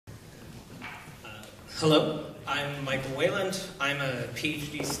Hello, I'm Michael Weylandt. I'm a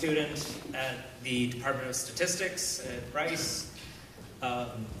PhD student at the Department of Statistics at Rice, down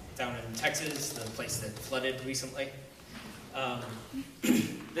in Texas, the place that flooded recently.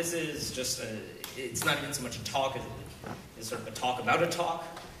 This is just it's not even so much a talk, it's sort of a talk about a talk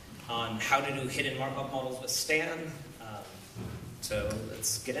on how to do hidden Markov models with Stan. So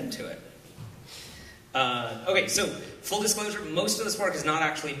let's get into it. Okay, so full disclosure, most of this work is not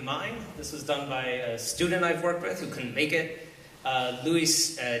actually mine. This was done by a student I've worked with who couldn't make it.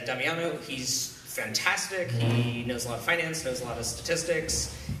 Luis Damiano, he's fantastic. He knows a lot of finance, knows a lot of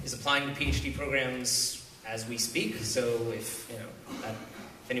statistics, is applying to PhD programs as we speak. So if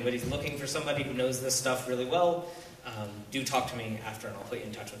anybody's looking for somebody who knows this stuff really well, do talk to me after and I'll put you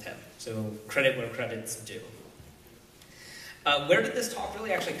in touch with him. So credit where credit's due. Where did this talk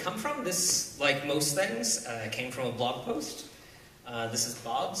really actually come from? This, like most things, came from a blog post. This is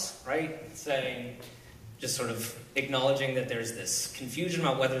Bob's, right? Saying, just sort of acknowledging that there's this confusion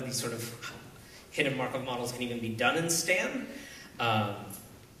about whether these sort of hidden Markov models can even be done in Stan.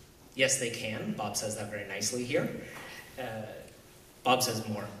 Yes, they can. Bob says that very nicely here. Bob says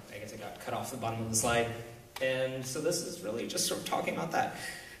more. I guess I got cut off the bottom of the slide. And so this is really just sort of talking about that.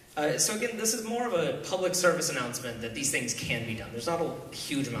 So again, this is more of a public service announcement that these things can be done. There's not a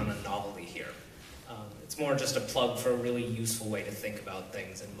huge amount of novelty here. It's more just a plug for a really useful way to think about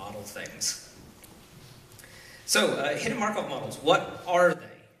things and model things. So hidden Markov models, what are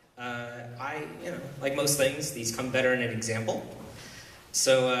they? Like most things, these come better in an example.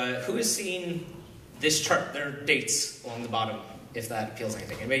 So who has seen this chart? There are dates along the bottom, if that appeals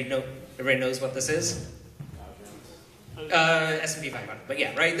anything. Everybody knows what this is? S&P 500, but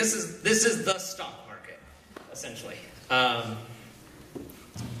yeah, right. This is the stock market, essentially. How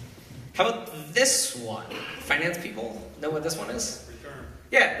about this one? Finance people know what this one is? Return.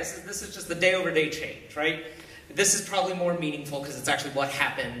 Yeah, this is just the day-over-day change, right? This is probably more meaningful because it's actually what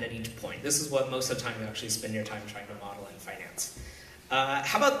happened at each point. This is what most of the time you actually spend your time trying to model in finance.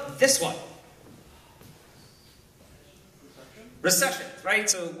 How about this one? Recession, right?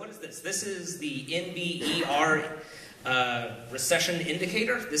 So what is this? This is the NBER recession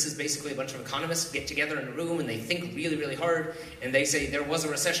indicator. This is basically a bunch of economists get together in a room and they think really, really hard and they say there was a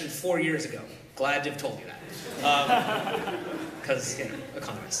recession 4 years ago. Glad to have told you that. Because,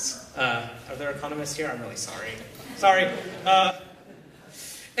 economists. Are there economists here? I'm really sorry. Sorry.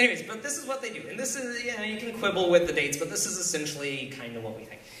 Anyways, but this is what they do. And this is, you can quibble with the dates, but this is essentially kind of what we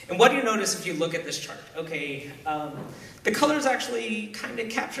think. And what do you notice if you look at this chart? Okay, the colors actually kind of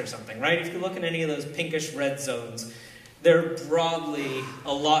capture something, right? If you look at any of those pinkish red zones, they're broadly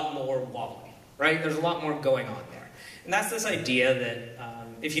a lot more wobbly, right? There's a lot more going on there. And that's this idea that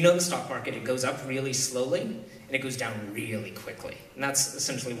if you know the stock market, it goes up really slowly and it goes down really quickly. And that's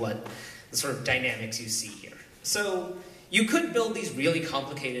essentially what the sort of dynamics you see here. So you could build these really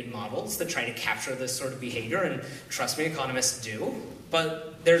complicated models that try to capture this sort of behavior, and trust me, economists do.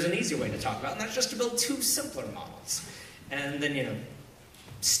 But there's an easier way to talk about, and that's just to build two simpler models. And then,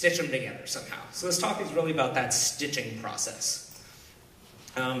 stitch them together somehow. So this talk is really about that stitching process.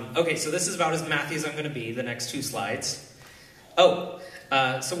 Okay, so this is about as mathy as I'm going to be, the next two slides. So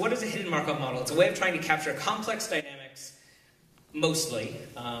what is a hidden Markov model? It's a way of trying to capture complex dynamics, mostly,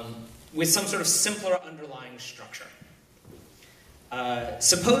 with some sort of simpler underlying structure.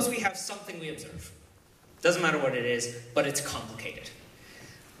 Suppose we have something we observe. Doesn't matter what it is, but it's complicated.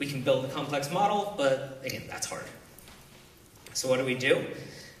 We can build a complex model, but again, that's hard. So what do?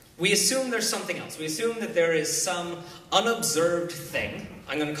 We assume there's something else. We assume that there is some unobserved thing.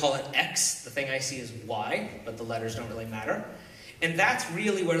 I'm going to call it X. The thing I see is Y, but the letters don't really matter. And that's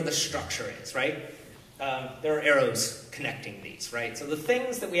really where the structure is, right? There are arrows connecting these, right? So the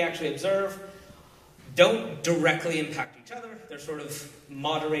things that we actually observe don't directly impact each other. They're sort of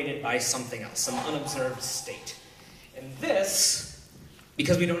moderated by something else, some unobserved state. And this,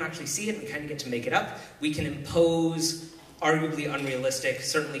 because we don't actually see it, we kind of get to make it up, we can impose arguably unrealistic,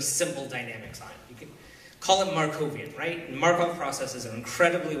 certainly simple dynamics on it. You can call it Markovian, right? And Markov processes are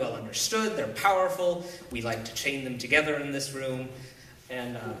incredibly well understood. They're powerful. We like to chain them together in this room.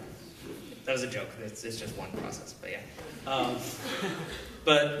 And that was a joke. It's just one process, but yeah.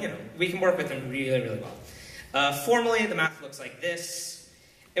 But, we can work with them really, really well. Formally, the math looks like this.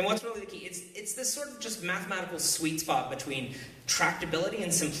 And what's really the key, it's this sort of just mathematical sweet spot between tractability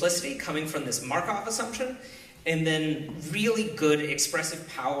and simplicity coming from this Markov assumption, and then really good expressive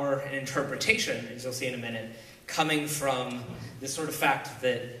power and interpretation, as you'll see in a minute, coming from this sort of fact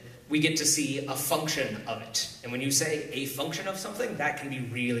that we get to see a function of it. And when you say a function of something, that can be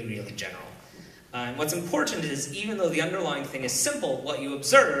really, really general. And what's important is, even though the underlying thing is simple, what you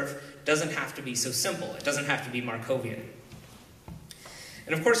observe doesn't have to be so simple. It doesn't have to be Markovian.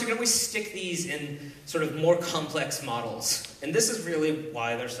 And of course, you can always stick these in sort of more complex models. And this is really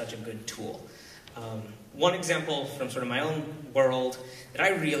why they're such a good tool. One example from sort of my own world that I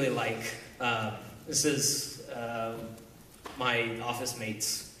really like, this is my office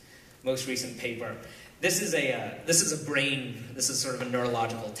mate's most recent paper. This is a brain, this is sort of a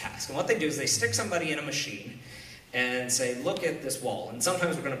neurological task. And what they do is they stick somebody in a machine and say, look at this wall. And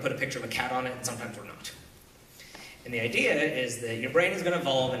sometimes we're going to put a picture of a cat on it, and sometimes we're not. And the idea is that your brain is going to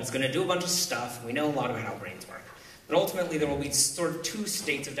evolve, and it's going to do a bunch of stuff. We know a lot about how brains work. But ultimately, there will be sort of two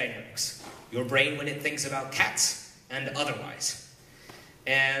states of dynamics. Your brain when it thinks about cats, and otherwise.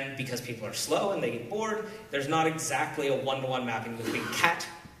 And because people are slow and they get bored, there's not exactly a one-to-one mapping between cat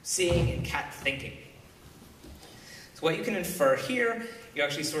seeing and cat thinking. So what you can infer here, you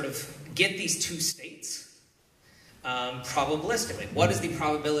actually sort of get these two states probabilistically. What is the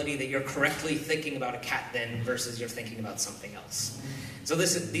probability that you're correctly thinking about a cat then versus you're thinking about something else? So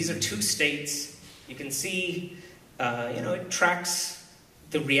these are two states. You can see, it tracks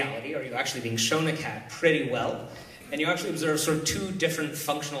the reality. Are you actually being shown a cat pretty well? And you actually observe sort of two different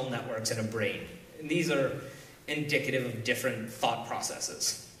functional networks in a brain. And these are indicative of different thought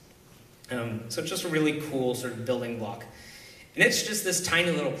processes. So it's just a really cool sort of building block. And it's just this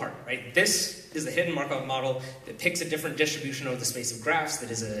tiny little part, right? This is the hidden Markov model that picks a different distribution over the space of graphs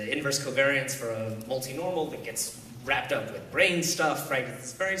that is an inverse covariance for a multinormal that gets wrapped up with brain stuff, right? It's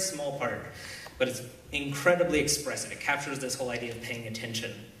this very small part, but it's incredibly expressive. It captures this whole idea of paying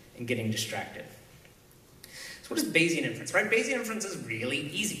attention and getting distracted. So what is Bayesian inference, right? Bayesian inference is really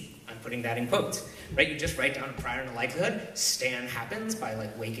easy. I'm putting that in quotes, right? You just write down a prior and a likelihood. Stan happens by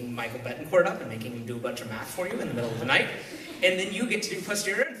like waking Michael Betancourt up and making him do a bunch of math for you in the middle of the night. And then you get to do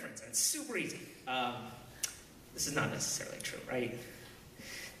posterior inference, and it's super easy. This is not necessarily true, right?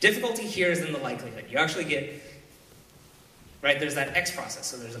 Difficulty here is in the likelihood. You actually get, right, there's that X process.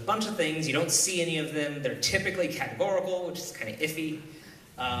 So there's a bunch of things, you don't see any of them. They're typically categorical, which is kind of iffy.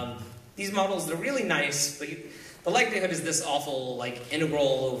 These models, they're really nice, but the likelihood is this awful, like,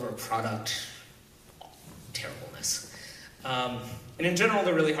 integral over product terribleness. And in general,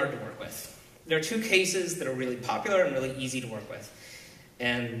 they're really hard to work with. There are two cases that are really popular and really easy to work with.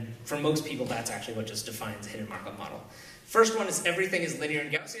 And for most people, that's actually what just defines a hidden Markov model. First one is everything is linear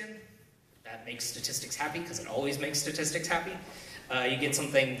and Gaussian. That makes statistics happy, because it always makes statistics happy. You get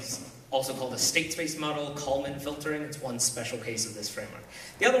something also called a state space model, Kalman filtering. It's one special case of this framework.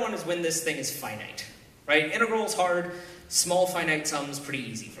 The other one is when this thing is finite, right? Integral is hard. Small finite sums pretty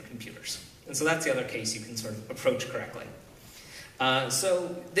easy for computers. And so that's the other case you can sort of approach correctly.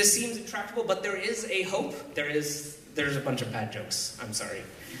 So this seems intractable, but there is a hope. There's a bunch of bad jokes, I'm sorry,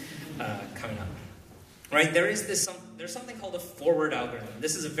 coming up. Right, there's something called a forward algorithm.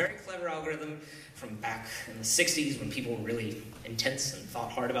 This is a very clever algorithm from back in the 60s when people were really intense and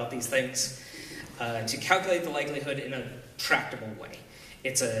thought hard about these things, to calculate the likelihood in a tractable way.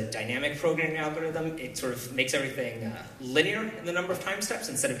 It's a dynamic programming algorithm. It sort of makes everything linear in the number of time steps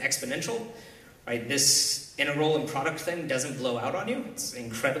instead of exponential. Right, this integral and product thing doesn't blow out on you. It's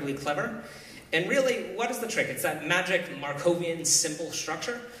incredibly clever. And really, what is the trick? It's that magic Markovian simple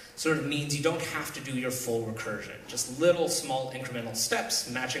structure. Sort of means you don't have to do your full recursion. Just little small incremental steps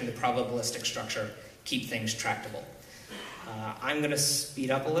matching the probabilistic structure keep things tractable. I'm going to speed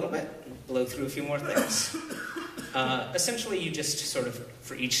up a little bit and blow through a few more things. Essentially, you just sort of,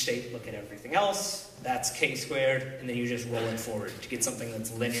 for each state, look at everything else. That's k squared, and then you just roll it forward to get something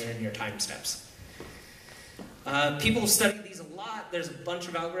that's linear in your time steps. People have studied these a lot. There's a bunch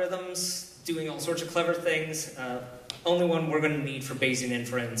of algorithms doing all sorts of clever things. Only one we're going to need for Bayesian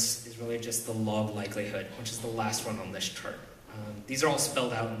inference is really just the log likelihood, which is the last one on this chart. These are all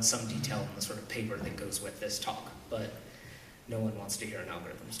spelled out in some detail in the sort of paper that goes with this talk, but no one wants to hear an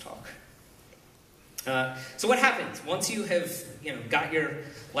algorithms talk. So what happens? Once you have got your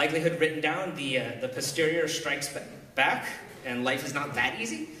likelihood written down, the posterior strikes back, and life is not that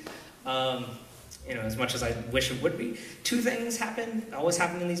easy. As much as I wish it would be. Two things always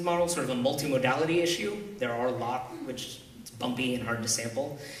happen in these models, sort of a multimodality issue. There are a lot, which is bumpy and hard to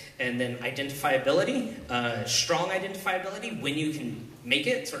sample. And then identifiability, strong identifiability, when you can make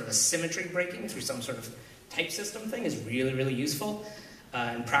it, sort of a symmetry breaking through some sort of type system thing is really, really useful.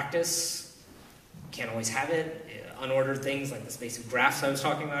 In practice, can't always have it. Unordered things like the space of graphs I was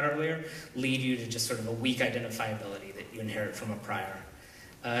talking about earlier lead you to just sort of a weak identifiability that you inherit from a prior.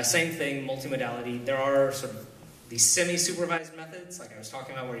 Same thing, multimodality. There are sort of these semi-supervised methods, like I was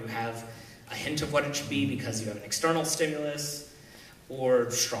talking about, where you have a hint of what it should be because you have an external stimulus,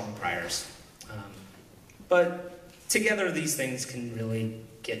 or strong priors. But together these things can really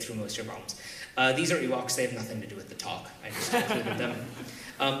get through most of your problems. These are ewoks. They have nothing to do with the talk. I just included them.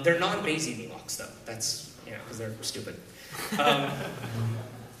 They're non-Bayesian ewoks, though. That's, because they're stupid.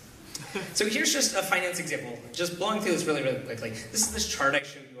 So here's just a finance example. Just blowing through this really, really quickly. This is this chart I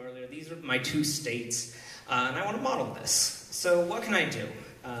showed you earlier. These are my two states, and I want to model this. So what can I do?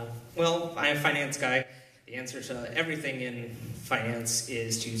 Well, I'm a finance guy. The answer to everything in finance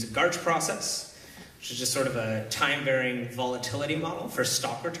is to use a GARCH process, which is just sort of a time-varying volatility model for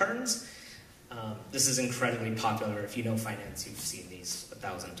stock returns. This is incredibly popular. If you know finance, you've seen these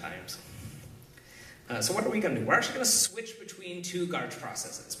 1,000 times. So what are we going to do? We're actually going to switch between two GARCH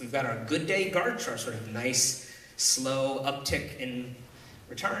processes. We've got our good day GARCH, our sort of nice, slow uptick in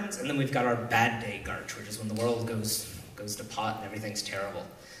returns, and then we've got our bad day GARCH, which is when the world goes to pot and everything's terrible.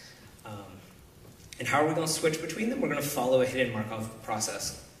 And how are we going to switch between them? We're going to follow a hidden Markov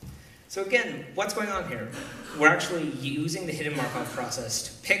process. So again, what's going on here? We're actually using the hidden Markov process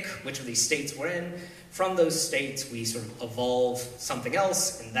to pick which of these states we're in. From those states, we sort of evolve something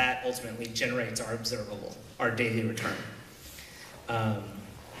else, and that ultimately generates our observable, our daily return.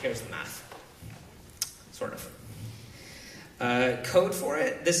 Here's the math, sort of. Code for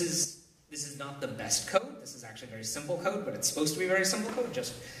it, this is not the best code. This is actually very simple code, but it's supposed to be very simple code,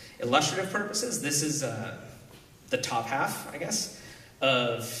 just illustrative purposes. This is the top half, I guess,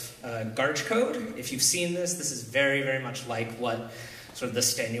 of GARCH code. If you've seen this, this is very, very much like what sort of the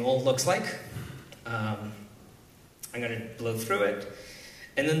Stanual looks like. I'm going to blow through it.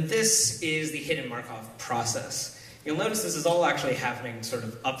 And then this is the hidden Markov process. You'll notice this is all actually happening sort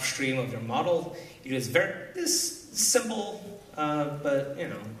of upstream of your model. You do this simple, but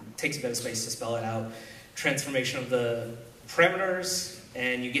takes a bit of space to spell it out, transformation of the parameters,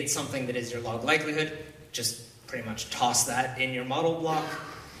 and you get something that is your log likelihood. Just pretty much toss that in your model block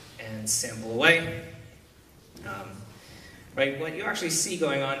and sample away. Right, what you actually see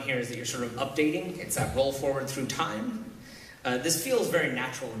going on here is that you're sort of updating. It's that roll forward through time. This feels very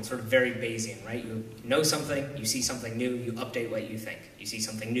natural and sort of very Bayesian, right? You know something, you see something new, you update what you think. You see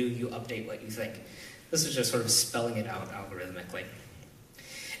something new, you update what you think. This is just sort of spelling it out algorithmically.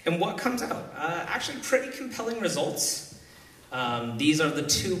 And what comes out? Actually pretty compelling results. These are the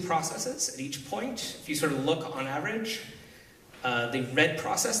two processes at each point. If you sort of look on average, the red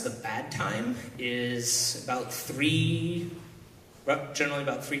process, the bad time, is generally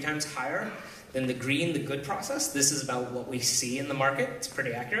about 3 times higher than the green, the good process. This is about what we see in the market. It's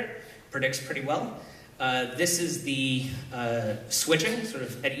pretty accurate, predicts pretty well. This is the switching, sort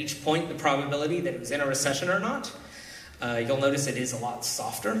of at each point, the probability that it was in a recession or not. You'll notice it is a lot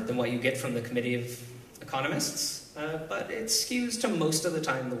softer than what you get from the Committee of Economists, but it skews to most of the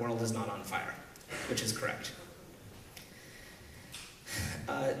time the world is not on fire, which is correct.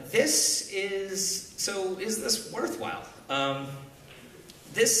 Is this worthwhile?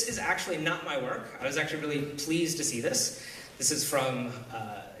 This is actually not my work. I was actually really pleased to see this. This is from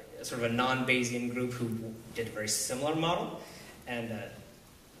sort of a non-Bayesian group who did a very similar model, and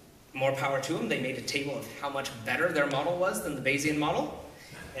more power to them. They made a table of how much better their model was than the Bayesian model,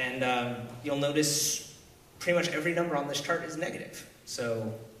 and you'll notice pretty much every number on this chart is negative.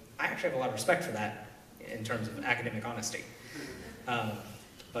 So I actually have a lot of respect for that in terms of academic honesty.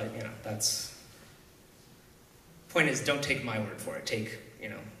 But that's point is, don't take my word for it. Take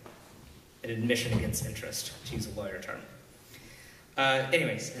an admission against interest, to use a lawyer term.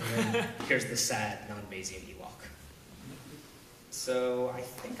 Anyways, and then here's the sad non-Bayesian Ewok. So I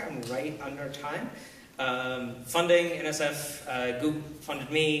think I'm right under time. Funding, NSF, Google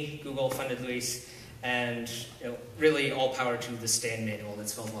funded me, Google funded Luis, and really all power to the Stan manual that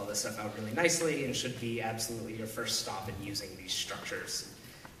spells all this stuff out really nicely and should be absolutely your first stop in using these structures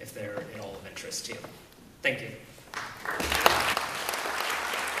if they're at all of interest to you. Thank you.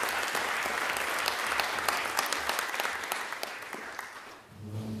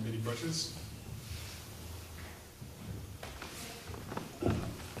 Any questions?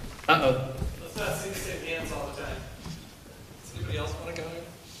 Uh-oh. Let's not see the same hands all the time. Does anybody else want to go?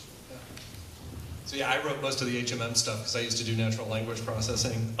 So yeah, I wrote most of the HMM stuff because I used to do natural language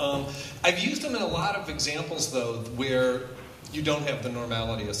processing. I've used them in a lot of examples, though, where you don't have the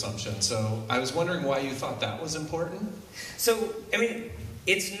normality assumption. So I was wondering why you thought that was important? So, I mean,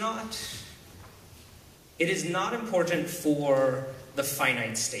 it is not important for the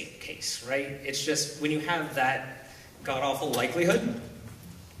finite state case, right? It's just when you have that god-awful likelihood,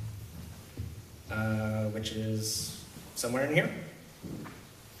 which is somewhere in here.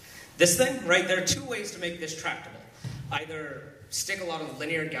 This thing, right? There are two ways to make this tractable. Either stick a lot of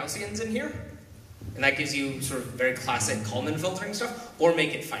linear Gaussians in here, And that gives you sort of very classic Kalman filtering stuff, or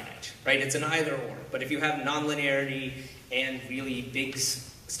make it finite, right? It's an either or. But if you have nonlinearity and really big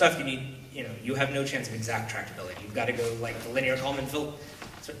stuff, you need, you have no chance of exact tractability. You've got to go like the linear Kalman filter,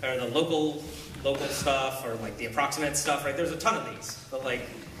 or the local stuff, or like the approximate stuff, right? There's a ton of these. But like,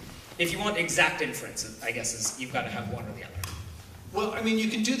 if you want exact inference, I guess you've got to have one or the other. Well, I mean, you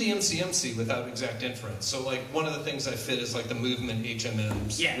can do the MCMC without exact inference. So, like, one of the things I fit is like the movement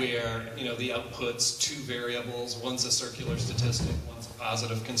HMMs, where the output's two variables. One's a circular statistic, one's a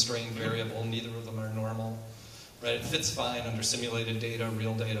positive constrained variable. Neither of them are normal, right? It fits fine under simulated data,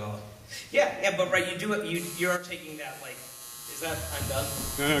 real data. Yeah, but right, you do it. You are taking that like, is that I'm done?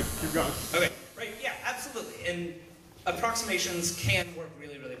 No, keep going. Okay, right, yeah, absolutely, and approximations can work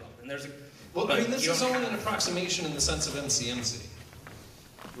really, really well. And there's a well, I mean, this is only an approximation in the sense of MCMC.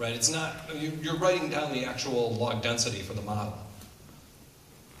 Right, it's not, you're writing down the actual log density for the model.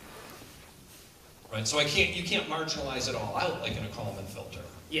 Right, so you can't marginalize it all out like in a Kalman filter.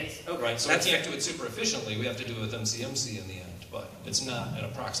 Yes, okay. Right, so we can't do it super efficiently, we have to do it with MCMC in the end, but it's not an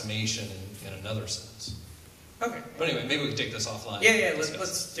approximation in another sense. Okay. But anyway, maybe we can take this offline. Yeah,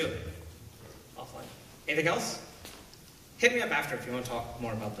 let's do it. Offline. Anything else? Hit me up after if you want to talk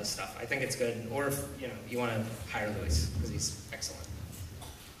more about this stuff. I think it's good, or if you want to hire Luis, because he's excellent.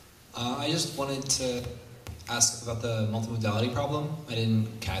 I just wanted to ask about the multimodality problem. I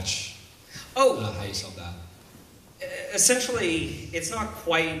didn't catch how you solved that. Essentially, it's not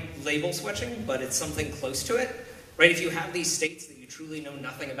quite label switching, but it's something close to it. Right? If you have these states that you truly know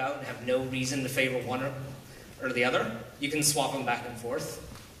nothing about and have no reason to favor one or the other, you can swap them back and forth.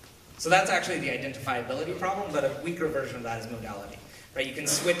 So that's actually the identifiability problem, but a weaker version of that is modality. Right? You can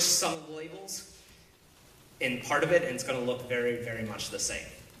switch some of the labels in part of it, and it's going to look very, very much the same.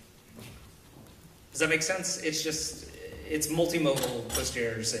 Does that make sense? It's multimodal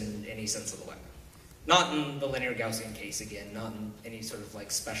posteriors in any sense of the way. Not in the linear Gaussian case, again, not in any sort of like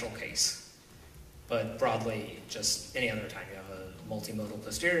special case. But broadly, just any other time you have a multimodal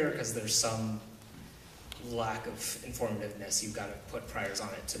posterior, because there's some lack of informativeness, you've got to put priors on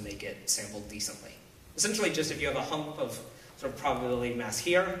it to make it sample decently. Essentially, just if you have a hump of sort of probability mass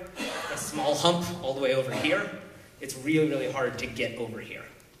here, a small hump all the way over here, it's really, really hard to get over here.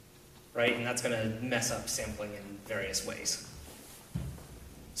 Right? And that's going to mess up sampling in various ways.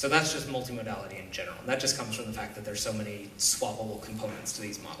 So that's just multimodality in general. And that just comes from the fact that there's so many swappable components to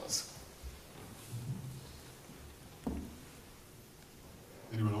these models.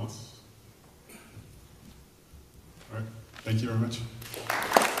 Anyone else? All right. Thank you very much.